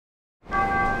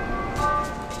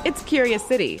It's Curious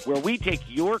City, where we take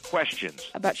your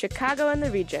questions about Chicago and the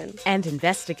region and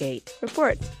investigate,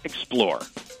 report, explore.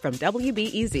 From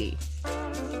WBEZ.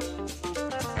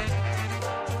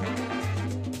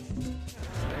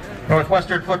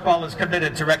 Northwestern football is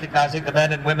committed to recognizing the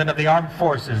men and women of the armed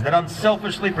forces that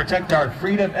unselfishly protect our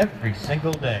freedom every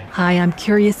single day. Hi, I'm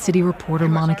Curious City reporter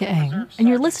Monica Eng, and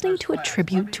you're listening to a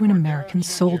tribute to an American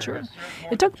soldier.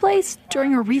 It took place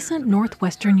during a recent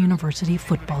Northwestern University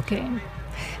football game.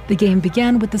 The game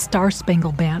began with the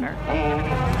Star-Spangled Banner.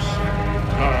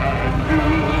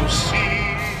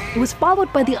 It was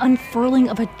followed by the unfurling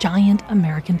of a giant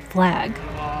American flag.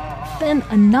 Then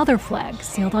another flag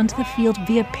sailed onto the field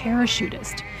via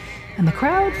parachutist, and the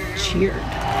crowd cheered.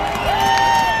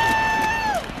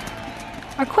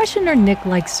 Our questioner Nick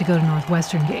likes to go to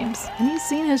Northwestern games, and he's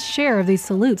seen his share of these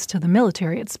salutes to the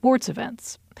military at sports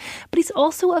events. But he's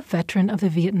also a veteran of the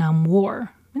Vietnam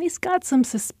War, and he's got some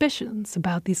suspicions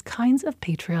about these kinds of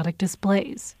patriotic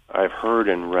displays. I've heard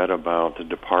and read about the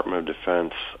Department of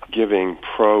Defense giving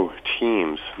pro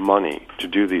teams money to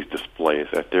do these displays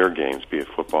at their games, be it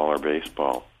football or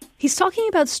baseball. He's talking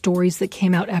about stories that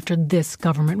came out after this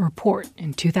government report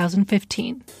in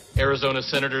 2015. Arizona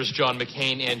Senators John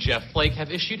McCain and Jeff Flake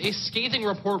have issued a scathing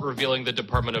report revealing the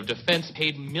Department of Defense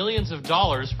paid millions of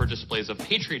dollars for displays of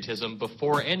patriotism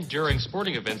before and during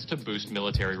sporting events to boost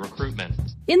military recruitment.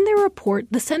 In their report,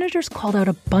 the senators called out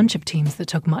a bunch of teams that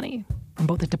took money from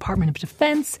both the Department of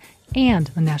Defense and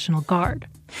the National Guard.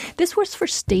 This was for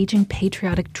staging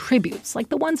patriotic tributes, like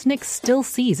the ones Nick still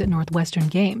sees at Northwestern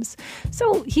games.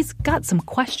 So he's got some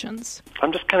questions.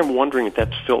 I'm just kind of wondering if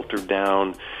that's filtered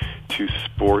down to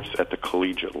sports at the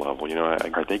collegiate level. You know,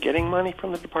 are they getting money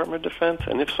from the Department of Defense?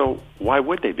 And if so, why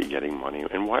would they be getting money?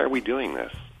 And why are we doing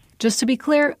this? Just to be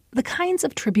clear, the kinds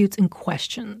of tributes in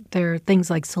question, they're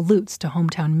things like salutes to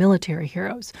hometown military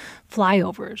heroes,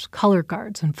 flyovers, color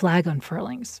guards, and flag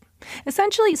unfurlings.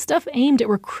 Essentially, stuff aimed at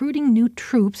recruiting new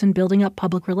troops and building up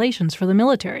public relations for the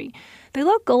military. They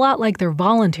look a lot like they're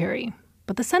voluntary.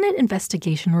 But the Senate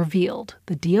investigation revealed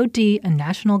the DoD and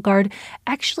National Guard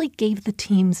actually gave the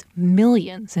teams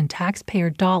millions in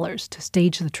taxpayer dollars to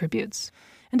stage the tributes.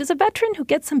 And as a veteran who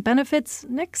gets some benefits,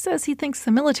 Nick says he thinks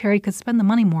the military could spend the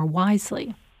money more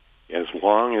wisely. As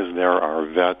long as there are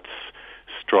vets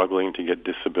struggling to get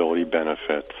disability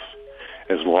benefits,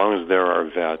 as long as there are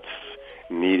vets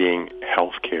needing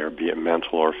health care, be it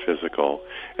mental or physical,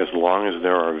 as long as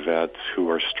there are vets who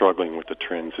are struggling with the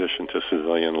transition to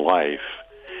civilian life,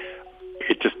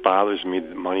 it just bothers me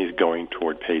that money is going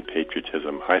toward paid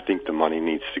patriotism. I think the money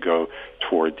needs to go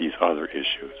toward these other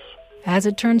issues. As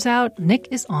it turns out, Nick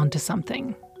is onto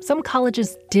something. Some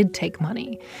colleges did take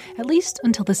money, at least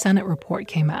until the Senate report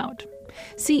came out.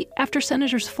 See, after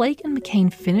Senators Flake and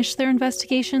McCain finished their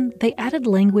investigation, they added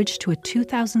language to a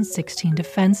 2016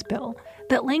 defense bill.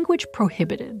 That language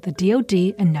prohibited the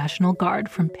DoD and National Guard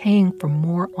from paying for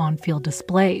more on-field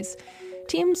displays.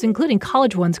 Teams, including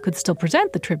college ones, could still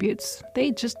present the tributes. They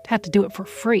just had to do it for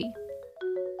free.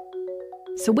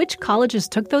 So which colleges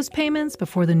took those payments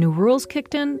before the new rules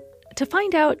kicked in? To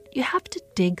find out, you have to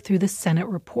dig through the Senate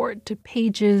report to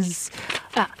pages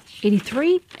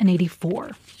 83 and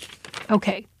 84.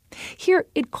 Okay, here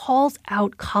it calls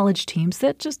out college teams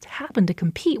that just happen to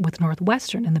compete with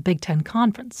Northwestern in the Big Ten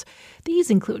Conference. These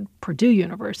include Purdue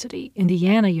University,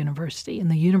 Indiana University, and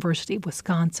the University of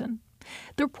Wisconsin.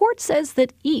 The report says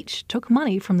that each took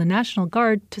money from the National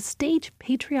Guard to stage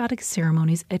patriotic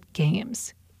ceremonies at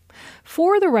games.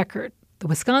 For the record, the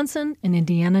Wisconsin and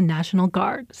Indiana National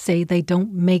Guard say they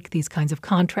don't make these kinds of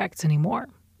contracts anymore.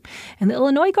 And the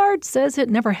Illinois Guard says it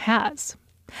never has.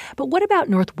 But what about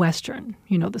Northwestern,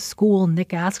 the school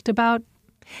Nick asked about?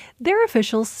 Their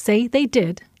officials say they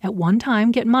did, at one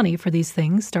time, get money for these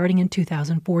things starting in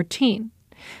 2014.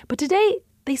 But today,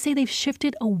 they say they've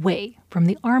shifted away from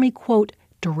the Army, quote,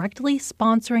 directly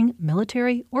sponsoring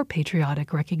military or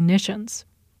patriotic recognitions.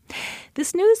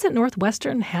 This news that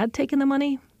Northwestern had taken the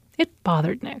money, it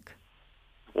bothered Nick.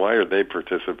 Why are they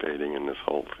participating in this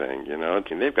whole thing?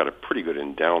 They've got a pretty good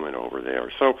endowment over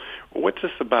there. So what's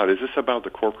this about? Is this about the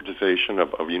corporatization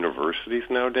of universities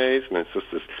nowadays? And it's just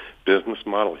this business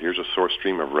model. Here's a source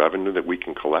stream of revenue that we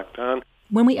can collect on.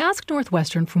 When we asked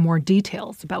Northwestern for more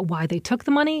details about why they took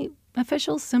the money,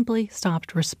 officials simply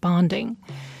stopped responding.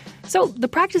 So the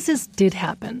practices did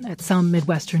happen at some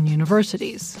Midwestern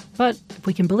universities. But if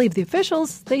we can believe the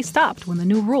officials, they stopped when the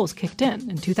new rules kicked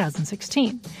in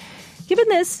 2016. Given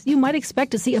this, you might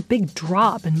expect to see a big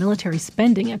drop in military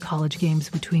spending at college games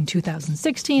between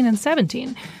 2016 and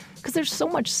 17, because there's so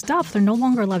much stuff they're no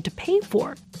longer allowed to pay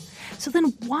for. So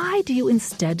then why do you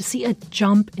instead see a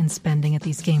jump in spending at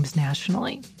these games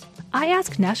nationally? I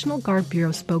asked National Guard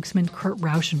Bureau spokesman Kurt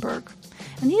Rauschenberg,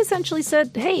 and he essentially said,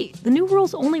 hey, the new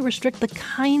rules only restrict the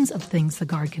kinds of things the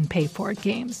Guard can pay for at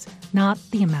games, not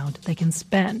the amount they can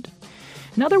spend.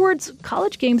 In other words,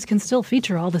 college games can still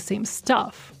feature all the same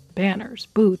stuff: banners,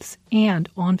 booths, and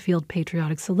on-field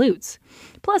patriotic salutes.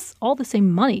 Plus, all the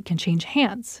same money can change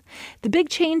hands. The big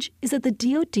change is that the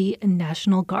DoD and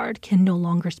National Guard can no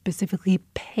longer specifically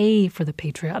pay for the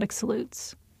patriotic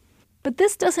salutes. But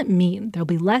this doesn't mean there'll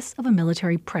be less of a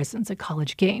military presence at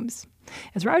college games.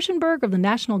 As Rauschenberg of the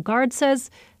National Guard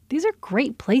says, these are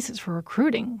great places for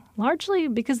recruiting, largely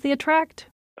because they attract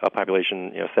a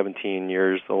population, 17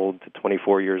 years old to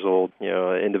 24 years old,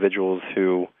 individuals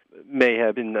who may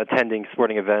have been attending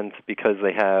sporting events because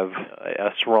they have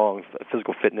a strong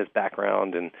physical fitness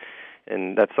background,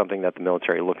 and that's something that the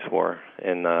military looks for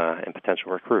in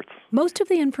potential recruits. Most of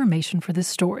the information for this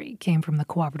story came from the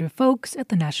cooperative folks at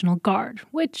the National Guard,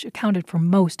 which accounted for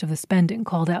most of the spending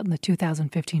called out in the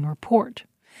 2015 report.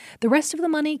 The rest of the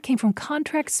money came from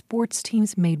contract sports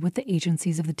teams made with the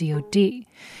agencies of the DoD,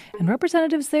 and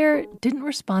representatives there didn't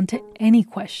respond to any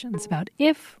questions about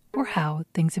if or how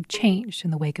things have changed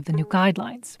in the wake of the new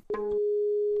guidelines.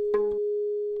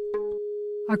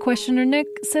 Our questioner, Nick,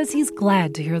 says he's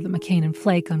glad to hear that McCain and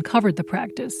Flake uncovered the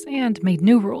practice and made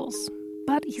new rules.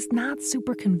 But he's not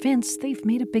super convinced they've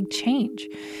made a big change.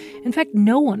 In fact,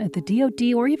 no one at the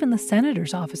DoD or even the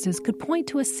senators' offices could point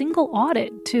to a single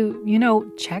audit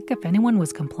to, check if anyone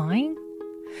was complying.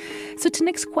 So to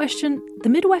Nick's question, the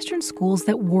Midwestern schools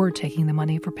that were taking the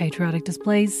money for patriotic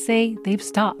displays say they've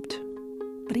stopped.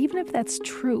 But even if that's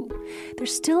true,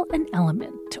 there's still an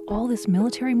element to all this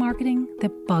military marketing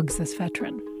that bugs this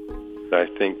veteran. I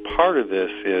think part of this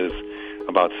is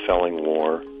about selling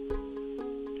war,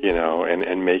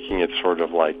 and making it sort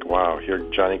of like, wow, here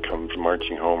Johnny comes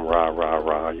marching home, rah, rah,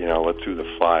 rah, let's do the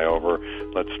flyover,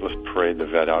 let's parade the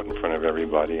vet out in front of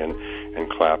everybody and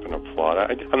clap and applaud.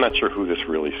 I'm not sure who this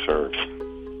really serves.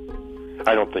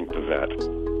 I don't think the vet.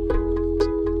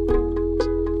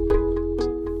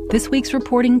 This week's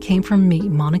reporting came from me,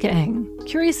 Monica Eng.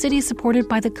 Curious City is supported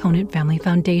by the Conant Family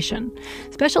Foundation.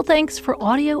 Special thanks for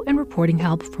audio and reporting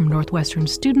help from Northwestern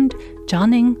student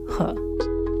Jianing He.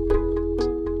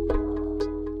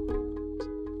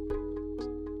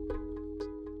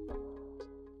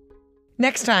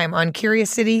 Next time on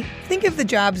Curious City, think of the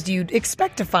jobs you'd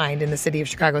expect to find in the city of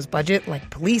Chicago's budget, like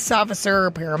police officer,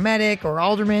 paramedic, or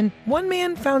alderman. One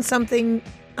man found something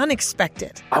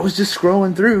unexpected. I was just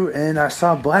scrolling through and I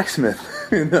saw blacksmith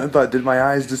and I thought, did my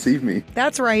eyes deceive me?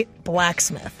 That's right,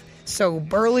 blacksmith. So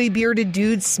burly, bearded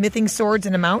dudes smithing swords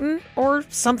in a mountain, or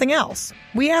something else?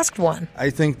 We asked one. I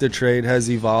think the trade has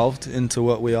evolved into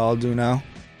what we all do now.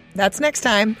 That's next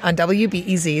time on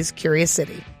WBEZ's Curious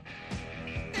City.